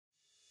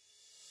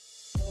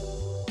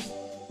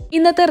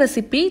ഇന്നത്തെ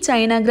recipe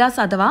China grass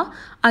അഥവാ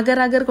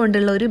അഗർ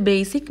കൊണ്ടുള്ള ഒരു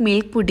ബേസിക്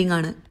മിൽക്ക് പുഡിംഗ്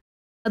ആണ്.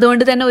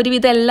 അതുകൊണ്ട് തന്നെ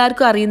ഒരുവിധം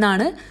എല്ലാവർക്കും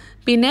അറിയുന്നതാണ്.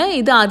 പിന്നെ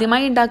ഇത്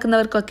ആദ്യമായി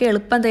ഉണ്ടാക്കുന്നവർക്കൊക്കെ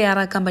എളുപ്പം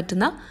തയ്യാറാക്കാൻ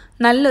പറ്റുന്ന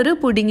നല്ലൊരു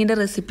പുഡിങ്ങിൻ്റെ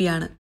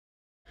റെസിപ്പിയാണ്.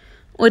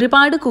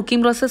 ഒരുപാട്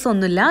കുക്കിംഗ് പ്രോസസ്സ്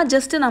ഒന്നുമില്ല.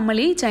 ജസ്റ്റ് നമ്മൾ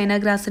ഈ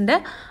ചൈനാഗ്രാസിൻ്റെ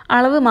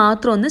അളവ്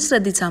മാത്രം ഒന്ന്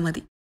ശ്രദ്ധിച്ചാൽ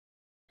മതി.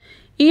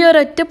 ഈ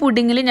ഒരൊറ്റ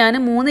പുഡിങ്ങിൽ ഞാൻ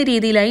 3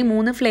 രീതിയിലായി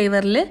 3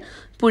 ഫ്ലേവറിൽ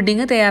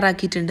പുഡിങ്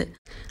തയ്യാറാക്കിയിട്ടുണ്ട്.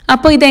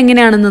 അപ്പോൾ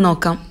ഇതെങ്ങനെയാണെന്ന്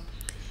നോക്കാം.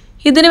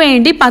 ഇതിനു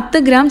വേണ്ടി 10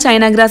 ഗ്രാം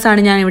ചൈനാഗ്രാസ്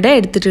ആണ് ഞാനിവിടെ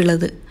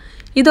എടുത്തിട്ടുള്ളത്.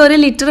 ഇത് 1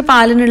 ലിറ്റർ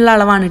പാലിനുള്ള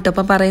അളവാണ് കേട്ടോ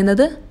അപ്പോൾ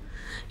പറയുന്നത്.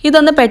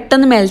 ഇതൊന്ന്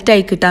പെട്ടെന്ന്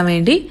മെൽറ്റായി കിട്ടാൻ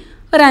വേണ്ടി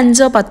ഒരു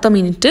 5-10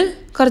 മിനിറ്റ്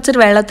കുറച്ചൊരു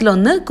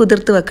വെള്ളത്തിലൊന്ന്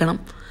കുതിർത്ത് വെക്കണം.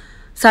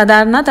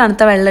 സാധാരണ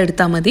തണുത്ത വെള്ളം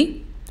എടുത്താൽ മതി.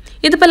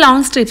 ഇതിപ്പോൾ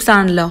ലോങ് സ്ട്രിപ്സ്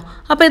ആണല്ലോ,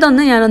 അപ്പോൾ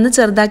ഇതൊന്ന് ഞാനൊന്ന്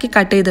ചെറുതാക്കി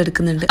കട്ട്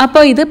ചെയ്തെടുക്കുന്നുണ്ട്.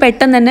 അപ്പോൾ ഇത്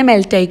പെട്ടെന്ന് തന്നെ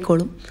മെൽറ്റ്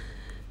ആയിക്കോളും.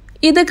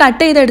 ഇത്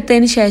കട്ട്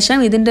ചെയ്തെടുത്തതിന് ശേഷം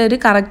ഇതിൻ്റെ ഒരു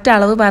കറക്റ്റ്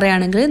അളവ്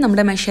പറയുകയാണെങ്കിൽ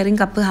നമ്മുടെ മെഷറിംഗ്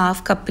കപ്പ്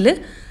 1/2 കപ്പിൽ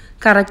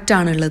കറക്റ്റ്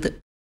ആണുള്ളത്.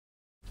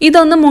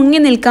 ഇതൊന്ന് മുങ്ങി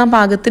നിൽക്കാൻ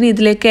പാകത്തിന്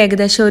ഇതിലേക്ക്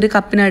ഏകദേശം 1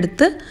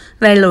 കപ്പിനടുത്ത്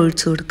വെള്ളം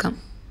ഒഴിച്ചു കൊടുക്കാം.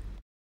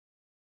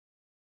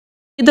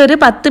 ഇതൊരു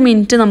 10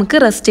 മിനിറ്റ് നമുക്ക്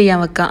റെസ്റ്റ് ചെയ്യാൻ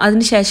വെക്കാം.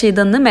 അതിനുശേഷം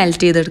ഇതൊന്ന്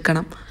മെൽറ്റ്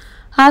ചെയ്തെടുക്കണം.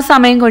 ആ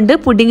സമയം കൊണ്ട്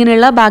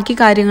പുഡിങ്ങിനുള്ള ബാക്കി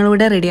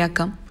കാര്യങ്ങളൂടെ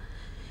റെഡിയാക്കാം.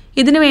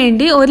 ഇതിനു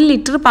വേണ്ടി 1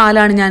 ലിറ്റർ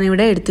പാലാണ്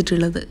ഞാനിവിടെ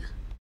എടുത്തിട്ടുള്ളത്.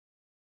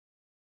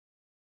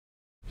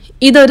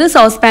 ഇതൊരു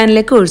സോസ്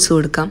പാനിലേക്ക് ഒഴിച്ചു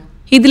കൊടുക്കാം.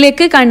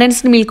 ഇതിലേക്ക്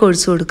കണ്ടൻസ്ഡ് മിൽക്ക്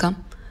ഒഴിച്ചു കൊടുക്കാം.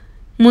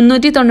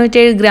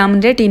 397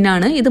 ഗ്രാമിൻ്റെ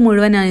ടിന്നാണ്. ഇത്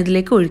മുഴുവൻ ഞാൻ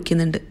ഇതിലേക്ക്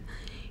ഒഴിക്കുന്നുണ്ട്.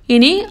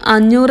 ഇനി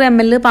 500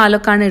 ml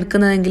പാലൊക്കെയാണ്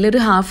എടുക്കുന്നതെങ്കിൽ ഒരു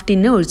 1/2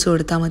 ടിന്ന് ഒഴിച്ചു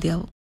കൊടുത്താൽ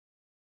മതിയാവും.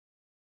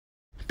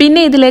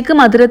 പിന്നെ ഇതിലേക്ക്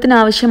മധുരത്തിന്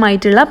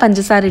ആവശ്യമായിട്ടുള്ള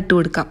പഞ്ചസാര ഇട്ട്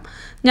കൊടുക്കാം.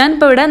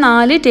 ഞാനിപ്പോൾ ഇവിടെ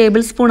 4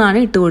 ടേബിൾ സ്പൂണാണ്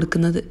ഇട്ട്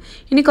കൊടുക്കുന്നത്.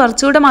 ഇനി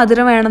കുറച്ചുകൂടെ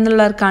മധുരം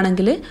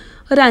വേണമെന്നുള്ളവർക്കാണെങ്കിൽ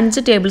ഒരു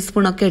 5 ടേബിൾ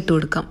സ്പൂണൊക്കെ ഇട്ട്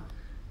കൊടുക്കാം.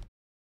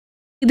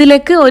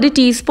 ഇതിലേക്ക് 1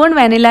 ടീസ്പൂൺ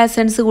വാനില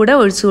എസൻസ് കൂടെ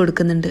ഒഴിച്ചു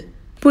കൊടുക്കുന്നുണ്ട്.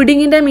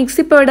 പുഡിങ്ങിൻ്റെ മിക്സ്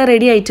ഇപ്പോൾ ഇവിടെ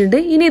റെഡി ആയിട്ടുണ്ട്.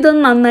 ഇനി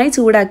ഇതൊന്ന് നന്നായി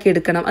ചൂടാക്കി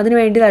എടുക്കണം.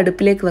 അതിനുവേണ്ടി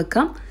അടുപ്പിലേക്ക്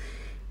വെക്കാം.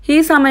 ഈ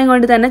സമയം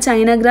കൊണ്ട് തന്നെ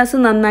ചൈനാഗ്രാസ്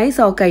നന്നായി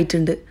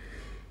സോക്കായിട്ടുണ്ട്.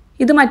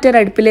 ഇത് മറ്റൊരു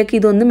അടുപ്പിലേക്ക്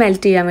ഇതൊന്ന്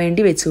മെൽറ്റ് ചെയ്യാൻ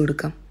വേണ്ടി വെച്ച്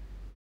കൊടുക്കാം.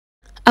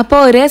 അപ്പോൾ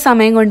ഒരേ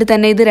സമയം കൊണ്ട്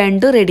തന്നെ ഇത്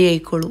രണ്ടും റെഡി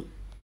ആയിക്കോളും.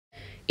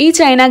 ഈ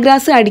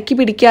ചൈനാഗ്രാസ് അടുക്കി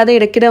പിടിക്കാതെ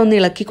ഇടയ്ക്കിടെ ഒന്ന്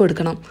ഇളക്കി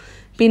കൊടുക്കണം.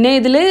 പിന്നെ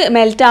ഇതിൽ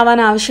മെൽറ്റ് ആവാൻ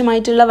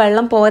ആവശ്യമായിട്ടുള്ള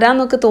വെള്ളം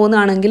പോരാന്നൊക്കെ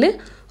തോന്നുകയാണെങ്കിൽ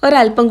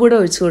ഒരല്പം കൂടെ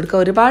ഒഴിച്ചു കൊടുക്കുക.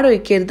 ഒരുപാട്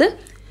ഒഴിക്കരുത്.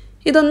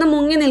 ഇതൊന്ന്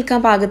മുങ്ങി നിൽക്കാൻ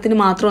പാകത്തിന്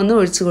മാത്രം ഒന്ന്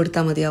ഒഴിച്ചു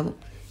കൊടുത്താൽ മതിയാവും.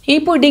 ഈ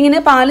പുഡിങ്ങിന്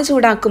പാല്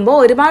ചൂടാക്കുമ്പോൾ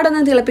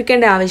ഒരുപാടൊന്നും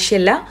തിളപ്പിക്കേണ്ട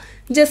ആവശ്യമില്ല.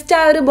 ജസ്റ്റ്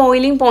ആ ഒരു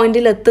ബോയിലിംഗ്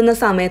പോയിന്റിൽ എത്തുന്ന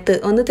സമയത്ത്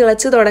ഒന്ന്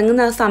തിളച്ച്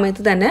തുടങ്ങുന്ന ആ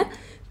സമയത്ത് തന്നെ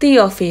തീ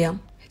ഓഫ് ചെയ്യാം.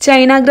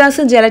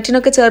 ചൈനാഗ്രാസ്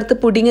ജെലറ്റിനൊക്കെ ചേർത്ത്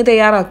പുഡിങ്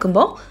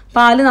തയ്യാറാക്കുമ്പോൾ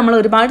പാല് നമ്മൾ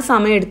ഒരുപാട്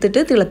സമയം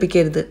എടുത്തിട്ട്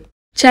തിളപ്പിക്കരുത്.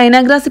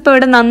 ചൈനാഗ്രാസ് ഇപ്പോൾ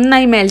ഇവിടെ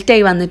നന്നായി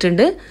മെൽറ്റായി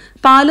വന്നിട്ടുണ്ട്.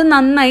 പാല്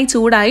നന്നായി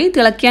ചൂടായി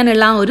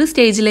തിളയ്ക്കാനുള്ള ആ ഒരു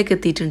സ്റ്റേജിലേക്ക്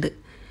എത്തിയിട്ടുണ്ട്.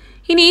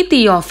 ഇനി ഈ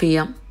തീ ഓഫ്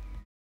ചെയ്യാം.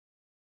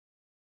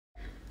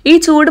 ഈ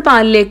ചൂട്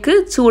പാലിലേക്ക്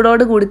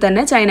ചൂടോട് കൂടി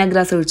തന്നെ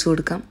ചൈനാഗ്രാസ് ഒഴിച്ചു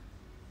കൊടുക്കാം.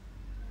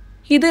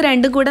 ഇത്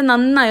രണ്ടും കൂടെ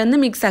നന്നായി ഒന്ന്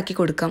മിക്സ് ആക്കി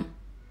കൊടുക്കാം.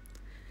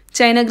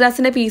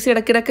 ചൈനാഗ്രാസിൻ്റെ പീസ്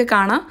ഇടയ്ക്കിടയ്ക്ക്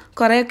കാണാം.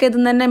 കുറേയൊക്കെ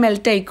ഇതിൽ തന്നെ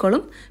മെൽറ്റ്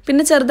ആയിക്കോളും.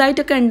 പിന്നെ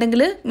ചെറുതായിട്ടൊക്കെ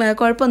ഉണ്ടെങ്കിൽ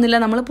കുഴപ്പമൊന്നുമില്ല.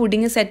 നമ്മൾ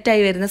പുഡിങ്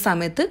സെറ്റായി വരുന്ന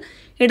സമയത്ത്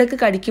ഇടയ്ക്ക്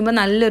കടിക്കുമ്പോൾ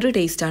നല്ലൊരു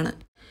ടേസ്റ്റാണ്.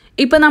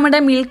 ഇപ്പോൾ നമ്മുടെ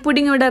മിൽക്ക്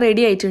പുഡിങ് ഇവിടെ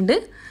റെഡി ആയിട്ടുണ്ട്.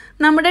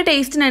 നമ്മുടെ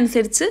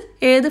ടേസ്റ്റിനനുസരിച്ച്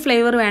ഏത്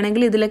ഫ്ലേവർ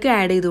വേണമെങ്കിലും ഇതിലേക്ക്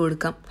ആഡ് ചെയ്ത്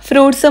കൊടുക്കാം.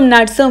 ഫ്രൂട്ട്സും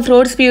നട്ട്സും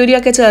ഫ്രൂട്ട്സ്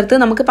പ്യൂരിയൊക്കെ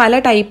ചേർത്ത് നമുക്ക് പല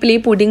ടൈപ്പിൽ ഈ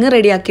പുഡിങ്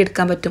റെഡിയാക്കി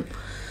എടുക്കാൻ പറ്റും.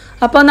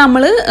 അപ്പോൾ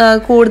നമ്മൾ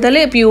കൂടുതൽ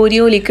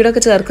പ്യൂരിയോ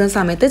ലിക്വിഡൊക്കെ ചേർക്കുന്ന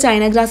സമയത്ത്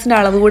ചൈനാഗ്രാസിൻ്റെ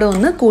അളവ് കൂടെ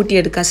ഒന്ന്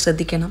കൂട്ടിയെടുക്കാൻ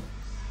ശ്രദ്ധിക്കണം.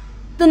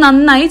 ഇത്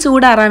നന്നായി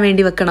ചൂടാറാൻ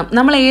വേണ്ടി വെക്കണം.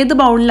 നമ്മൾ ഏത്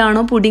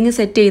ബൗളിലാണോ പുഡിങ്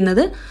സെറ്റ്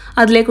ചെയ്യുന്നത്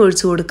അതിലേക്ക്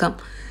ഒഴിച്ചു കൊടുക്കാം.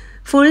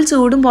 ഫുൾ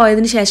ചൂടും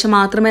പോയതിന് ശേഷം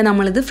മാത്രമേ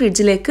നമ്മളിത്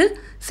ഫ്രിഡ്ജിലേക്ക്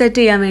സെറ്റ്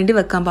ചെയ്യാൻ വേണ്ടി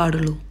വെക്കാൻ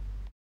പാടുള്ളൂ.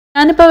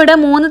 ഞാനിപ്പോൾ ഇവിടെ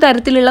 3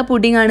 തരത്തിലുള്ള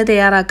പുഡിംഗ് ആണ്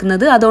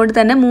തയ്യാറാക്കുന്നത്. അതുകൊണ്ട്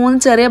തന്നെ 3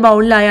 ചെറിയ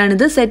ബൗളിലായാണ്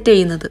ഇത് സെറ്റ്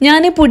ചെയ്യുന്നത്.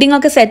 ഞാൻ ഈ പുഡിംഗ്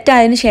ഒക്കെ സെറ്റ്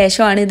ആയതിനു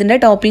ശേഷമാണ് ഇതിൻ്റെ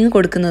ടോപ്പിംഗ്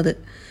കൊടുക്കുന്നത്.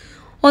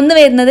 ഒന്ന്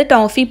വരുന്നത്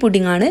ടോഫി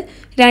പുഡിംഗ് ആണ്.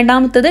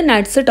 രണ്ടാമത്തേത്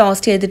നട്ട്സ്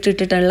ടോസ്റ്റ്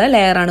ചെയ്തിട്ടിട്ടുള്ള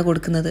ലെയറാണ്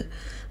കൊടുക്കുന്നത്.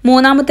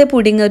 മൂന്നാമത്തെ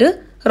പുഡിംഗ് ഒരു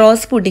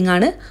റോസ് പുഡിംഗ്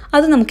ആണ്.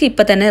 അത് നമുക്ക്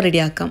ഇപ്പം തന്നെ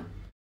റെഡിയാക്കാം.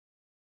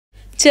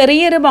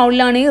 ചെറിയൊരു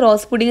ബൗളിലാണ് ഈ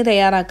റോസ് പുഡിംഗ്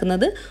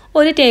തയ്യാറാക്കുന്നത്.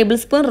 1 ടേബിൾ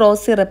സ്പൂൺ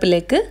റോസ്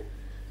സിറപ്പിലേക്ക്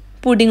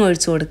പുഡിംഗ്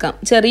ഒഴിച്ചു കൊടുക്കാം.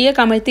 ചെറിയ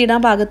കമഴ്ത്തിയിടാൻ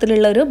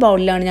പാകത്തിലുള്ള ഒരു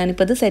ബൗളിലാണ്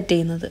ഞാനിപ്പോൾ ഇത് സെറ്റ്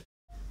ചെയ്യുന്നത്.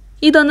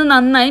 ഇതൊന്ന്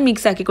നന്നായി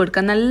മിക്സ് ആക്കി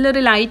കൊടുക്കാം. നല്ലൊരു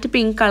ലൈറ്റ്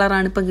പിങ്ക്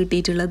കളറാണ് ഇപ്പോൾ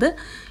കിട്ടിയിട്ടുള്ളത്.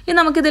 ഇനി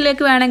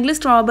നമുക്കിതിലേക്ക് വേണമെങ്കിൽ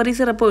സ്ട്രോബെറി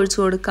സിറപ്പ് ഒഴിച്ചു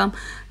കൊടുക്കാം.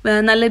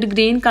 നല്ലൊരു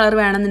ഗ്രീൻ കളർ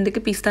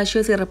വേണമെന്നുണ്ടെങ്കിൽ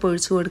പിസ്താച്ചിയോ സിറപ്പ്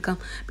ഒഴിച്ചു കൊടുക്കാം.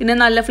 പിന്നെ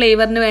നല്ല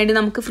ഫ്ലേവറിന് വേണ്ടി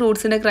നമുക്ക്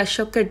ഫ്രൂട്ട്സിൻ്റെ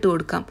ക്രഷൊക്കെ ഇട്ട്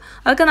കൊടുക്കാം.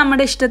 അതൊക്കെ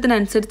നമ്മുടെ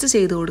ഇഷ്ടത്തിനനുസരിച്ച്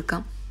ചെയ്ത്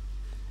കൊടുക്കാം.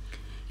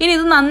 ഇനി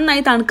ഇത്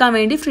നന്നായി തണുക്കാൻ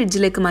വേണ്ടി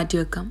ഫ്രിഡ്ജിലേക്ക് മാറ്റി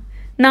വെക്കാം.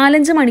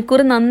 4-5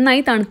 മണിക്കൂർ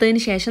നന്നായി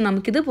തണുത്തതിന് ശേഷം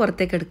നമുക്കിത്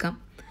പുറത്തേക്ക് എടുക്കാം.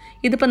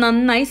 ഇതിപ്പോൾ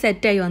നന്നായി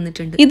സെറ്റായി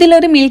വന്നിട്ടുണ്ട്.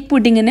 ഇതിലൊരു മിൽക്ക്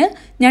പുഡിങ്ങിന്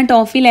ഞാൻ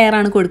ടോഫി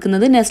ലെയറാണ്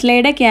കൊടുക്കുന്നത്.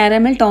 നെസ്ലയുടെ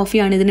ക്യാരമൽ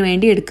ടോഫിയാണ് ഇതിന്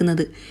വേണ്ടി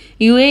എടുക്കുന്നത്.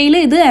 UAE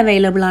ഇത്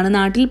അവൈലബിൾ ആണ്.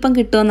 നാട്ടിൽ ഇപ്പം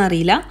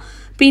കിട്ടുമോയെന്നറിയില്ല.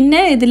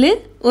 പിന്നെ ഇതിൽ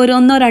ഒരു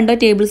 1-2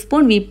 ടേബിൾ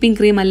സ്പൂൺ വിപ്പിംഗ്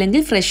ക്രീം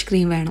അല്ലെങ്കിൽ ഫ്രഷ്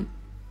ക്രീം വേണം.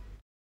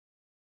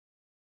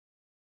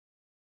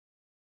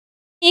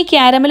 ഈ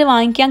ക്യാരമൽ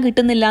വാങ്ങിക്കാൻ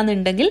കിട്ടുന്നില്ല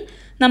എന്നുണ്ടെങ്കിൽ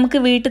നമുക്ക്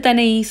വീട്ടിൽ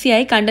തന്നെ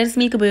ഈസിയായി കണ്ടൻസ്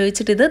മിൽക്ക്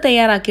ഉപയോഗിച്ചിട്ട് ഇത്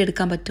തയ്യാറാക്കി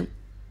എടുക്കാൻ പറ്റും.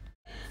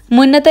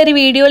 മുന്നത്തെ ഒരു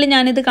വീഡിയോയിൽ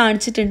ഞാനിത്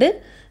കാണിച്ചിട്ടുണ്ട്.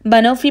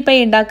 ബനോഫി പൈ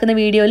ഉണ്ടാക്കുന്ന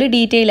വീഡിയോയിൽ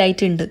ഡീറ്റെയിൽ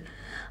ആയിട്ടുണ്ട്.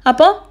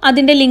 അപ്പോൾ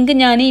അതിൻ്റെ ലിങ്ക്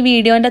ഞാൻ ഈ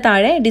വീഡിയോൻ്റെ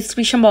താഴെ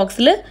ഡിസ്ക്രിപ്ഷൻ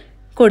ബോക്സിൽ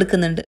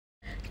കൊടുക്കുന്നുണ്ട്.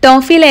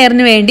 ടോഫി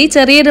ലെയറിന് വേണ്ടി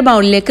ചെറിയൊരു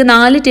ബൗളിലേക്ക്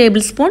 4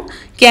 ടേബിൾ സ്പൂൺ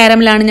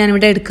ക്യാരമലാണ്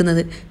ഞാനിവിടെ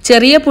എടുക്കുന്നത്.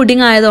 ചെറിയ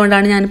പുഡിംഗ്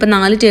ആയതുകൊണ്ടാണ് ഞാനിപ്പോൾ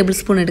 4 ടേബിൾ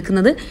സ്പൂൺ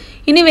എടുക്കുന്നത്.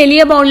 ഇനി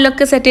വലിയ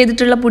ബൗളിലൊക്കെ സെറ്റ്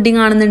ചെയ്തിട്ടുള്ള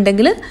പുഡിംഗ്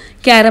ആണെന്നുണ്ടെങ്കിൽ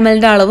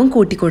ക്യാരമലിൻ്റെ അളവും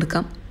കൂട്ടി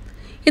കൊടുക്കാം.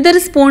 ഇതൊരു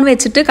സ്പൂൺ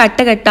വെച്ചിട്ട്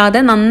കട്ട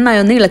കെട്ടാതെ നന്നായി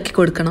ഒന്ന് ഇളക്കി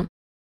കൊടുക്കണം.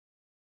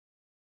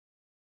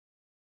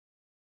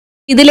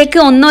 ഇതിലേക്ക്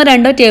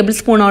 1-2 ടേബിൾ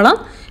സ്പൂണോളം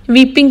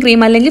വിപ്പിംഗ്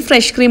ക്രീം അല്ലെങ്കിൽ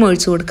ഫ്രഷ് ക്രീം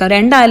ഒഴിച്ചു കൊടുക്കാം.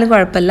 രണ്ടായാലും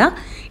കുഴപ്പമില്ല.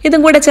 ഇതും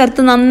കൂടെ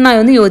ചേർത്ത് നന്നായി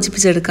ഒന്ന്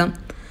യോജിപ്പിച്ചെടുക്കാം.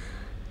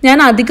 ഞാൻ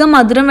അധികം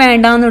മധുരം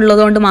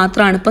വേണ്ടാന്നുള്ളതുകൊണ്ട്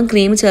മാത്രമാണ് ഇപ്പം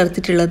ക്രീം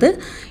ചേർത്തിട്ടുള്ളത്.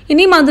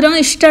 ഇനി മധുരം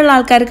ഇഷ്ടമുള്ള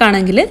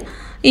ആൾക്കാർക്കാണെങ്കിൽ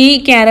ഈ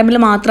ക്യാരമൽ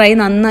മാത്രമായി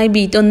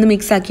നന്നായി ഒന്ന്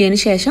മിക്സ് ആക്കിയതിന്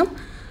ശേഷം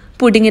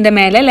പുഡിങ്ങിൻ്റെ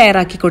മേലെ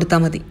ലെയറാക്കി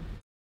കൊടുത്താൽ മതി.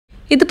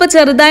 ഇതിപ്പോൾ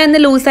ചെറുതായി ഒന്ന്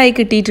ലൂസായി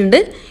കിട്ടിയിട്ടുണ്ട്.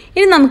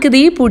 ഇനി നമുക്കിത്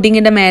ഈ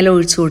പുഡിങ്ങിൻ്റെ മേലെ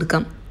ഒഴിച്ചു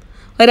കൊടുക്കാം.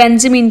 ഒരു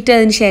 5 മിനിറ്റ്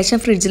അതിന് ശേഷം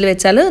ഫ്രിഡ്ജിൽ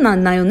വെച്ചാൽ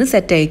നന്നായി ഒന്ന്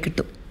സെറ്റായി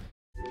കിട്ടും.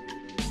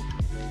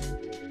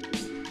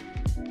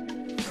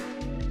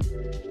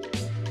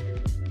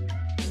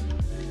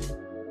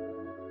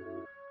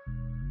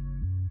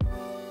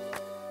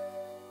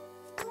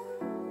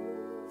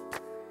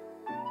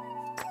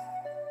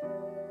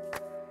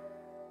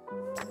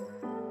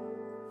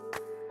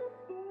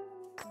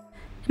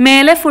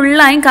 മേലെ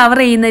ഫുള്ളായും കവർ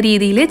ചെയ്യുന്ന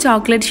രീതിയിൽ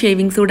ചോക്ലേറ്റ്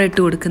ഷേവിങ്സ് കൂടെ ഇട്ട്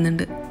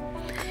കൊടുക്കുന്നുണ്ട്.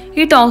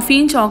 ഈ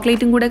ടോഫിയും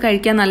ചോക്ലേറ്റും കൂടെ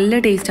കഴിക്കാൻ നല്ല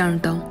ടേസ്റ്റാണ്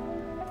കേട്ടോ.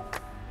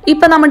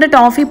 ഇപ്പം നമ്മുടെ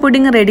ടോഫി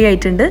പുഡിംഗ് റെഡി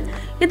ആയിട്ടുണ്ട്.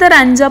 ഇതൊരു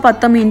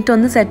 5-10 മിനിറ്റ്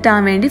ഒന്ന് സെറ്റ്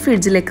ആവാൻ വേണ്ടി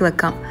ഫ്രിഡ്ജിലേക്ക്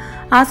വെക്കാം.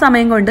 ആ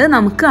സമയം കൊണ്ട്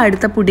നമുക്ക്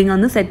അടുത്ത പുഡിംഗ്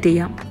ഒന്ന് സെറ്റ്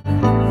ചെയ്യാം.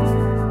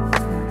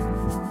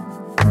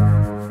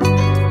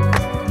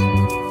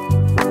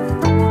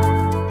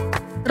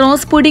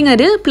 റോസ് പുഡിംഗ്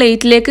ഒരു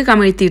പ്ലേറ്റിലേക്ക്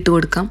കമഴ്ത്തിയിട്ട്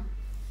കൊടുക്കാം.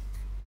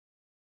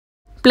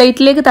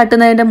 പ്ലേറ്റിലേക്ക്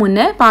തട്ടുന്നതിൻ്റെ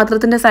മുന്നേ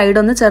പാത്രത്തിൻ്റെ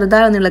സൈഡൊന്ന്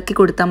ചെറുതായി ഒന്ന് ഇളക്കി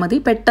കൊടുത്താൽ മതി.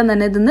 പെട്ടെന്ന്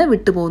തന്നെ ഇതിന്ന്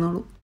വിട്ടു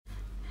പോകുന്നുള്ളൂ.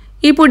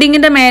 ഈ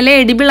പുഡിങ്ങിൻ്റെ മേലെ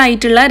എഡിബിൾ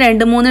ആയിട്ടുള്ള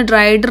 2-3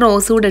 ഡ്രൈഡ്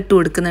റോസ് കൂടെ ഇട്ട്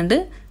കൊടുക്കുന്നുണ്ട്.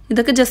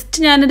 ഇതൊക്കെ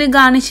ജസ്റ്റ് ഞാനൊരു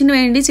ഗാർണിഷിന്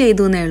വേണ്ടി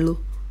ചെയ്തു എന്നേ ഉള്ളൂ.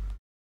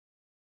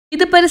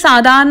 ഇതിപ്പോൾ ഒരു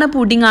സാധാരണ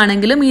പുഡിംഗ്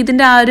ആണെങ്കിലും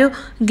ഇതിൻ്റെ ആ ഒരു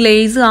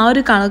ഗ്ലേസ്, ആ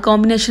ഒരു കളർ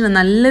കോമ്പിനേഷൻ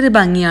നല്ലൊരു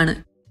ഭംഗിയാണ്.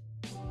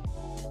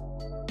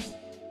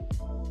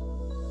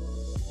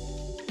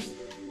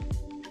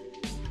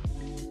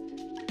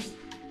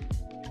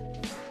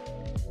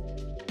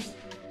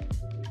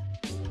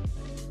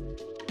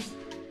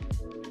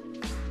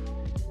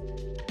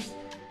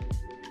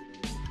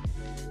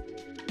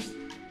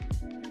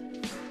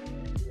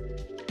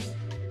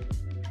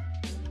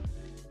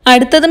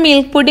 അടുത്തത്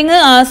മിൽക്ക് പുഡിംഗ്.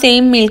 ആ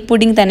സെയിം മിൽക്ക്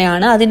പുഡിംഗ്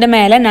തന്നെയാണ്. അതിൻ്റെ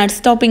മേലെ നട്ട്സ്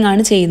ടോപ്പിംഗ്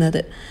ആണ് ചെയ്യുന്നത്.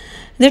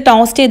 ഇത്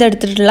ടോസ്റ്റ്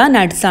ചെയ്തെടുത്തിട്ടുള്ള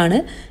നട്ട്സ് ആണ്.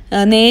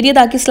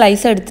 നേരിയതാക്കി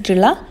സ്ലൈസ്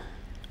എടുത്തിട്ടുള്ള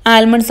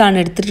ആൽമണ്ട്സ് ആണ്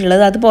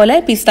എടുത്തിട്ടുള്ളത്. അതുപോലെ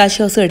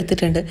പിസ്താഷ്യോസും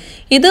എടുത്തിട്ടുണ്ട്.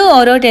 ഇത്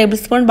ഓരോ ടേബിൾ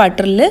സ്പൂൺ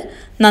ബട്ടറിൽ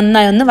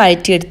നന്നായി ഒന്ന്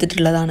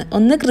വഴറ്റിയെടുത്തിട്ടുള്ളതാണ്.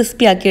 ഒന്ന്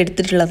ക്രിസ്പി ആക്കി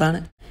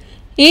എടുത്തിട്ടുള്ളതാണ്.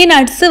 ഈ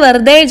നട്ട്സ്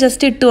വെറുതെ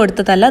ജസ്റ്റ് ഇട്ട്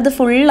കൊടുത്തതല്ല, അത്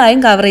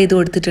ഫുള്ളായും കവർ ചെയ്ത്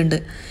കൊടുത്തിട്ടുണ്ട്.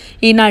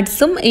 ഈ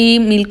നട്ട്സും ഈ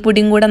മിൽക്ക്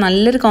പുഡിംഗ് കൂടെ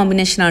നല്ലൊരു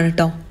കോമ്പിനേഷനാണ്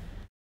കേട്ടോ.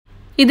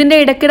 ഇതിൻ്റെ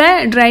ഇടയ്ക്കിടെ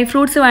ഡ്രൈ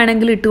ഫ്രൂട്ട്സ്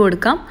വേണമെങ്കിൽ ഇട്ട്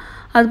കൊടുക്കാം.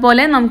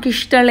 അതുപോലെ നമുക്ക്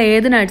ഇഷ്ടമുള്ള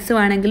ഏത് നട്ട്സ്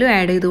വേണമെങ്കിലും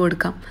ആഡ് ചെയ്ത്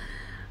കൊടുക്കാം.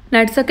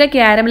 നട്ട്സൊക്കെ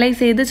ക്യാരമലൈസ്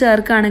ചെയ്ത്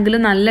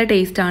ചേർക്കുകയാണെങ്കിലും നല്ല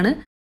ടേസ്റ്റാണ്.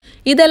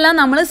 ഇതെല്ലാം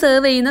നമ്മൾ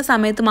സെർവ് ചെയ്യുന്ന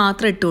സമയത്ത്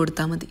മാത്രം ഇട്ട്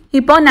കൊടുത്താൽ മതി.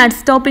 ഇപ്പോൾ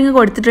നട്ട്സ് ടോപ്പിംഗ്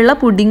കൊടുത്തിട്ടുള്ള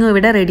പുഡിങ്ങും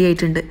ഇവിടെ റെഡി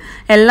ആയിട്ടുണ്ട്.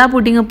 എല്ലാ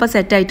പുഡിങ്ങും ഇപ്പോൾ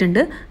സെറ്റ്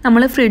ആയിട്ടുണ്ട്.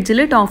 നമ്മൾ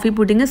ഫ്രിഡ്ജിൽ ടോഫി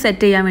പുഡിങ്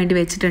സെറ്റ് ചെയ്യാൻ വേണ്ടി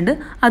വെച്ചിട്ടുണ്ട്.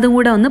 അതും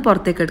കൂടെ ഒന്ന്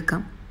പുറത്തേക്ക്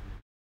എടുക്കാം.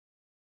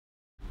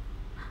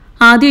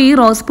 ആദ്യം ഈ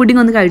റോസ്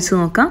പുഡിങ് ഒന്ന് കഴിച്ചു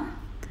നോക്കാം.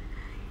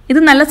 ഇത്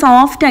നല്ല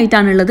സോഫ്റ്റ്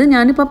ആയിട്ടാണുള്ളത്.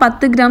 ഞാനിപ്പോൾ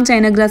 10 ഗ്രാം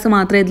ചൈനഗ്രാസ്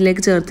മാത്രമേ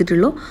ഇതിലേക്ക്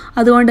ചേർത്തിട്ടുള്ളൂ.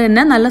 അതുകൊണ്ട്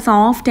തന്നെ നല്ല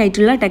സോഫ്റ്റ്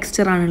ആയിട്ടുള്ള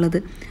ടെക്സ്ചറാണുള്ളത്.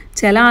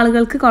 ചില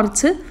ആളുകൾക്ക്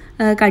കുറച്ച്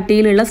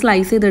കട്ടിയിലുള്ള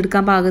സ്ലൈസ്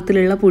ചെയ്തെടുക്കാൻ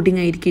പാകത്തിലുള്ള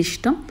പുഡിംഗ് ആയിരിക്കും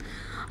ഇഷ്ടം.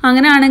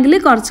 അങ്ങനെയാണെങ്കിൽ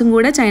കുറച്ചും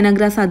കൂടെ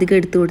ചൈനഗ്രാസ് അധികം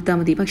എടുത്തു കൊടുത്താൽ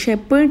മതി. പക്ഷേ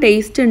എപ്പോഴും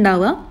ടേസ്റ്റ്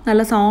ഉണ്ടാവുക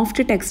നല്ല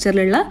സോഫ്റ്റ്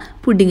ടെക്സ്ചറിലുള്ള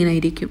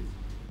പുഡിങ്ങിനായിരിക്കും.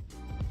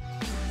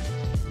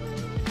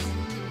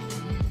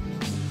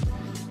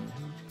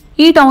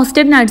 ഈ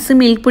ടോസ്റ്റഡ് നട്ട്സ്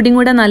മിൽക്ക് പുഡിംഗ്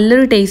കൂടെ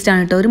നല്ലൊരു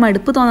ടേസ്റ്റാണ് കേട്ടോ. ഒരു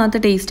മടുപ്പ് തോന്നാത്ത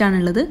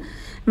ടേസ്റ്റാണുള്ളത്.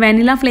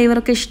 വാനില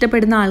ഫ്ലേവറൊക്കെ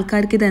ഇഷ്ടപ്പെടുന്ന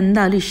ആൾക്കാർക്ക് ഇത്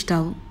എന്തായാലും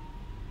ഇഷ്ടമാവും.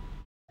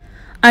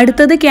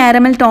 അടുത്തത്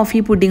ക്യാരമൽ ടോഫി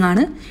പുഡിംഗ്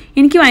ആണ്.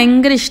 എനിക്ക്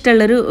ഭയങ്കര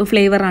ഇഷ്ടമുള്ളൊരു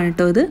ഫ്ലേവറാണ്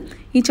കേട്ടോ ഇത്.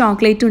 ഈ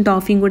ചോക്ലേറ്റും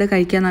ടോഫിയും കൂടെ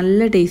കഴിക്കാൻ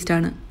നല്ല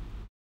ടേസ്റ്റാണ്.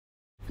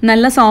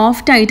 നല്ല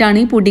സോഫ്റ്റ് ആയിട്ടാണ്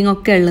ഈ പുഡിംഗ്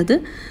ഒക്കെ ഉള്ളത്.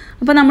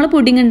 അപ്പോൾ നമ്മൾ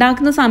പുഡിംഗ്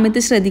ഉണ്ടാക്കുന്ന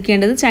സമയത്ത്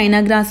ശ്രദ്ധിക്കേണ്ടത്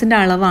ചൈനാഗ്രാസിൻ്റെ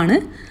അളവാണ്.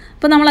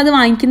 അപ്പോൾ നമ്മളത്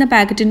വാങ്ങിക്കുന്ന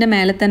പാക്കറ്റിൻ്റെ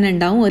മേലെ തന്നെ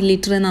ഉണ്ടാവും 1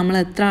 ലിറ്റർ നമ്മൾ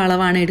എത്ര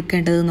അളവാണ്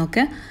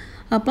എടുക്കേണ്ടതെന്നൊക്കെ.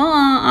 അപ്പോൾ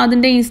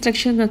അതിൻ്റെ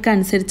ഇൻസ്ട്രക്ഷനൊക്കെ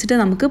അനുസരിച്ചിട്ട്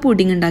നമുക്ക്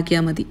പുഡിംഗ്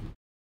ഉണ്ടാക്കിയാൽ മതി.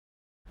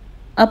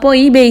 അപ്പോൾ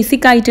ഈ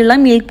ബേസിക് ആയിട്ടുള്ള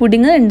മിൽക്ക്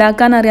പുഡിംഗ്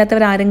ഉണ്ടാക്കാൻ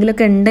അറിയാത്തവർ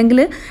ആരെങ്കിലുമൊക്കെ ഉണ്ടെങ്കിൽ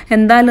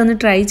എന്തായാലും ഒന്ന്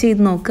ട്രൈ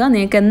ചെയ്ത് നോക്കുക.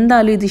 നിങ്ങൾക്ക്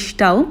എന്തായാലും ഇത്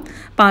ഇഷ്ടമാവും.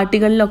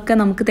 പാർട്ടികളിലൊക്കെ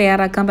നമുക്ക്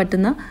തയ്യാറാക്കാൻ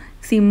പറ്റുന്ന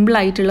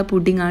സിമ്പിളായിട്ടുള്ള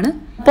പുഡിംഗ് ആണ്.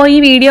 അപ്പോൾ ഈ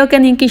വീഡിയോ ഒക്കെ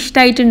നിങ്ങൾക്ക്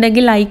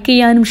ഇഷ്ടമായിട്ടുണ്ടെങ്കിൽ ലൈക്ക്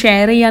ചെയ്യാനും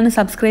ഷെയർ ചെയ്യാനും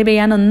സബ്സ്ക്രൈബ്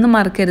ചെയ്യാനും ഒന്നും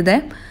മറക്കരുത്.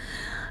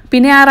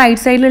 പിന്നെ ആ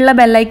റൈറ്റ് സൈഡിലുള്ള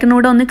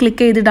ബെല്ലൈക്കണൂടെ ഒന്ന്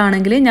ക്ലിക്ക്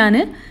ചെയ്തിട്ടാണെങ്കിൽ ഞാൻ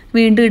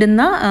വീണ്ടും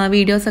ഇടുന്ന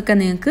വീഡിയോസൊക്കെ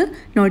നിങ്ങൾക്ക്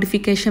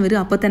നോട്ടിഫിക്കേഷൻ വരും.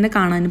 അപ്പോൾ തന്നെ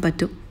കാണാനും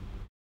പറ്റും.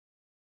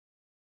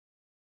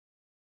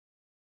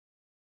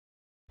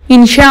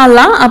 ഇൻഷാ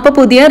അല്ലാ. അപ്പോൾ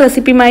പുതിയ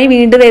റെസിപ്പിയുമായി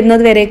വീണ്ടും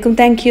വരുന്നത് വരേക്കും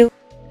താങ്ക് യു.